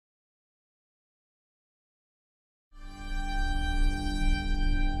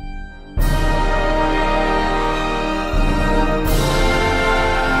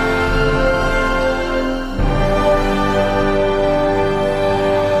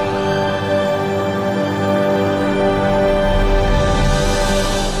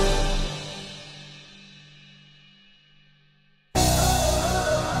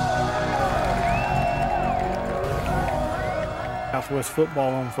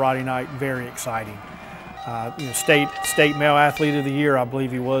football on Friday night, very exciting. State Male Athlete of the Year, I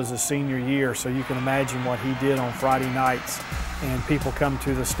believe he was his senior year, so you can imagine what he did on Friday nights. And people come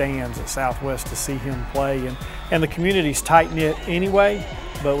to the stands at Southwest to see him play. And the community's tight-knit anyway,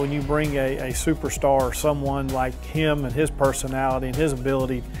 but when you bring a superstar, someone like him and his personality and his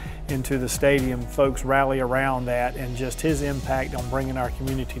ability into the stadium, folks rally around that, and just his impact on bringing our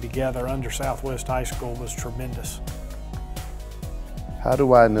community together under Southwest High School was tremendous. How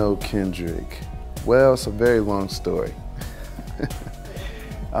do I know Kendric? Well, it's a very long story.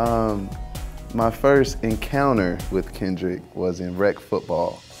 My first encounter with Kendric was in rec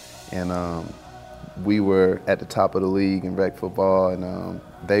football, and we were at the top of the league in rec football, and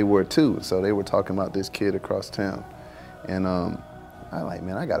they were too. So they were talking about this kid across town, and I'm like,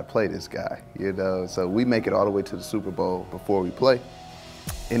 man, I got to play this guy, you know. So we make it all the way to the Super Bowl before we play,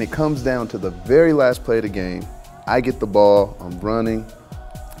 and it comes down to the very last play of the game. I get the ball, I'm running,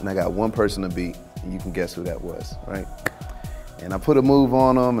 and I got one person to beat, and you can guess who that was, right? And I put a move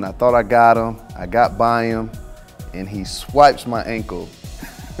on him, and I thought I got him. I got by him, and he swipes my ankle.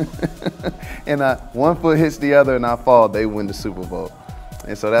 And one foot hits the other, and I fall. They win the Super Bowl.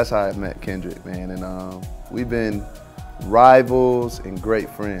 And so that's how I met Kendric, man. And we've been rivals and great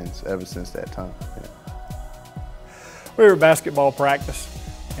friends ever since that time. Yeah. We were at basketball practice,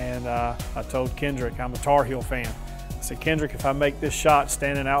 and I told Kendric, I'm a Tar Heel fan. I said, Kendric, if I make this shot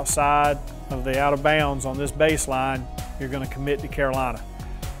standing outside of the out of bounds on this baseline, you're going to commit to Carolina.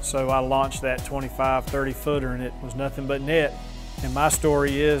 So I launched that 25, 30 footer, and it was nothing but net. And my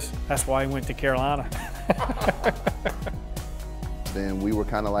story is, that's why he went to Carolina. Then we were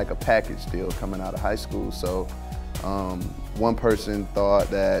kind of like a package deal coming out of high school. So one person thought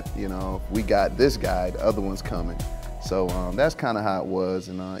that, you know, if we got this guy, the other one's coming. So that's kind of how it was.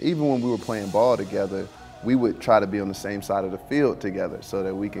 And even when we were playing ball together, we would try to be on the same side of the field together so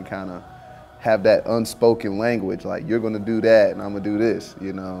that we can kind of have that unspoken language, like you're gonna do that and I'm gonna do this,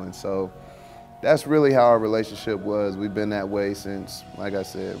 you know. And so that's really how our relationship was. We've been that way since, like I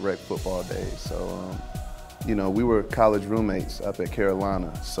said, rec football days. So, you know, we were college roommates up at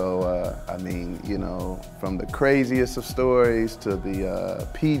Carolina. So, I mean, you know, from the craziest of stories to the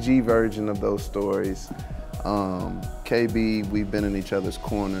PG version of those stories, KB, we've been in each other's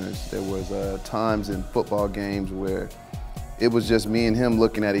corners. There was times in football games where it was just me and him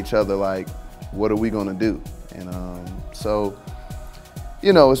looking at each other like, what are we gonna do? And so,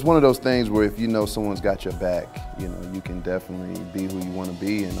 you know, it's one of those things where if you know someone's got your back, you know, you can definitely be who you wanna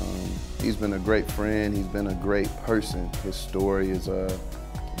be. And he's been a great friend, he's been a great person. His story is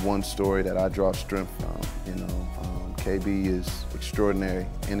one story that I draw strength from, you know. KB is extraordinary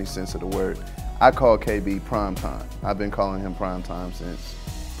in any sense of the word. I call KB prime time. I've been calling him prime time since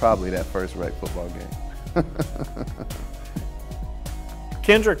probably that first rec football game.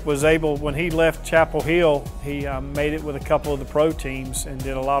 Kendric was able, when he left Chapel Hill, he made it with a couple of the pro teams and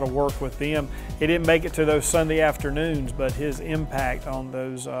did a lot of work with them. He didn't make it to those Sunday afternoons, but his impact on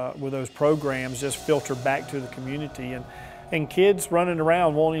those with those programs just filtered back to the community. And kids running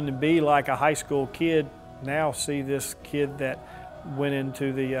around wanting to be like a high school kid now see this kid that went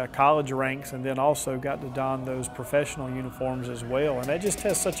into the college ranks and then also got to don those professional uniforms as well. And that just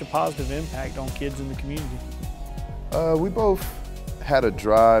has such a positive impact on kids in the community. We both had a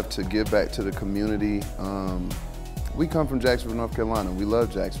drive to give back to the community. We come from Jacksonville, North Carolina. We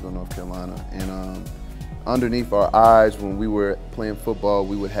love Jacksonville, North Carolina. And underneath our eyes when we were playing football,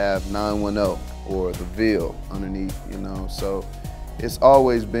 we would have 910 or the Ville underneath, you know. So it's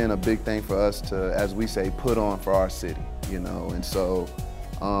always been a big thing for us to, as we say, put on for our city, you know. And so,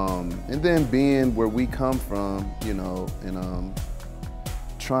 and then being where we come from, you know, and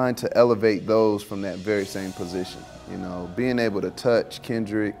trying to elevate those from that very same position. You know, being able to touch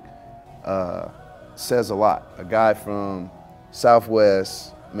Kendric says a lot. A guy from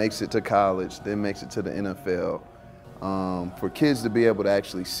Southwest makes it to college, then makes it to the NFL. For kids to be able to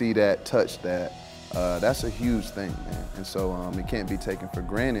actually see that, touch that, that's a huge thing, man. And so it can't be taken for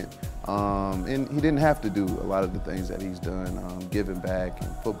granted. And he didn't have to do a lot of the things that he's done, giving back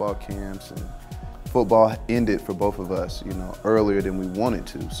and football camps, and football ended for both of us, you know, earlier than we wanted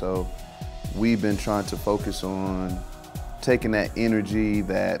to. So we've been trying to focus on taking that energy,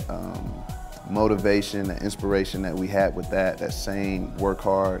 that motivation, that inspiration that we had with that same work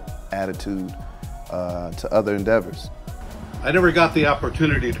hard attitude to other endeavors. I never got the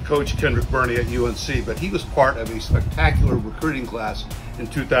opportunity to coach Kendric Burney at UNC, but he was part of a spectacular recruiting class in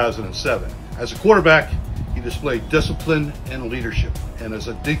 2007. As a quarterback, he displayed discipline and leadership. And as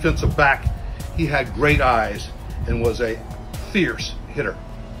a defensive back, he had great eyes and was a fierce hitter.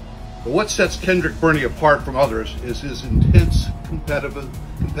 But what sets Kendric Burney apart from others is his intense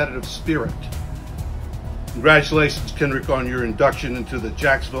competitive spirit. Congratulations, Kendric, on your induction into the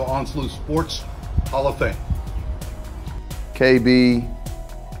Jacksonville Onslow Sports Hall of Fame. KB,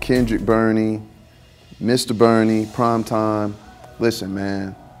 Kendric Burney, Mr. Burney, Prime Time. Listen,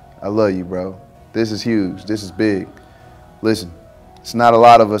 man, I love you, bro. This is huge. This is big. Listen, it's not a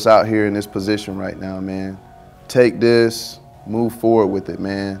lot of us out here in this position right now, man. Take this, move forward with it,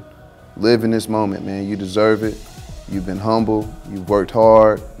 man. Live in this moment, man. You deserve it. You've been humble. You've worked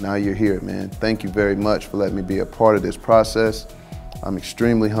hard. Now you're here, man. Thank you very much for letting me be a part of this process. I'm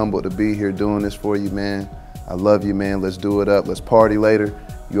extremely humbled to be here doing this for you, man. I love you, man. Let's do it up. Let's party later.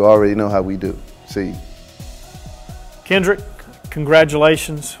 You already know how we do. See you. Kendric,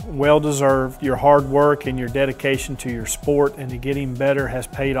 congratulations. Well deserved. Your hard work and your dedication to your sport and to getting better has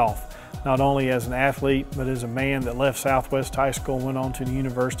paid off. Not only as an athlete, but as a man that left Southwest High School and went on to the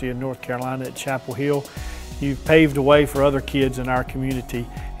University of North Carolina at Chapel Hill. You've paved the way for other kids in our community,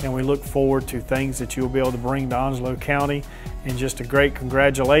 and we look forward to things that you'll be able to bring to Onslow County. And just a great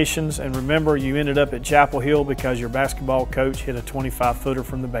congratulations. And remember, you ended up at Chapel Hill because your basketball coach hit a 25-footer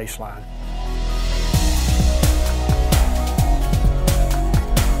from the baseline.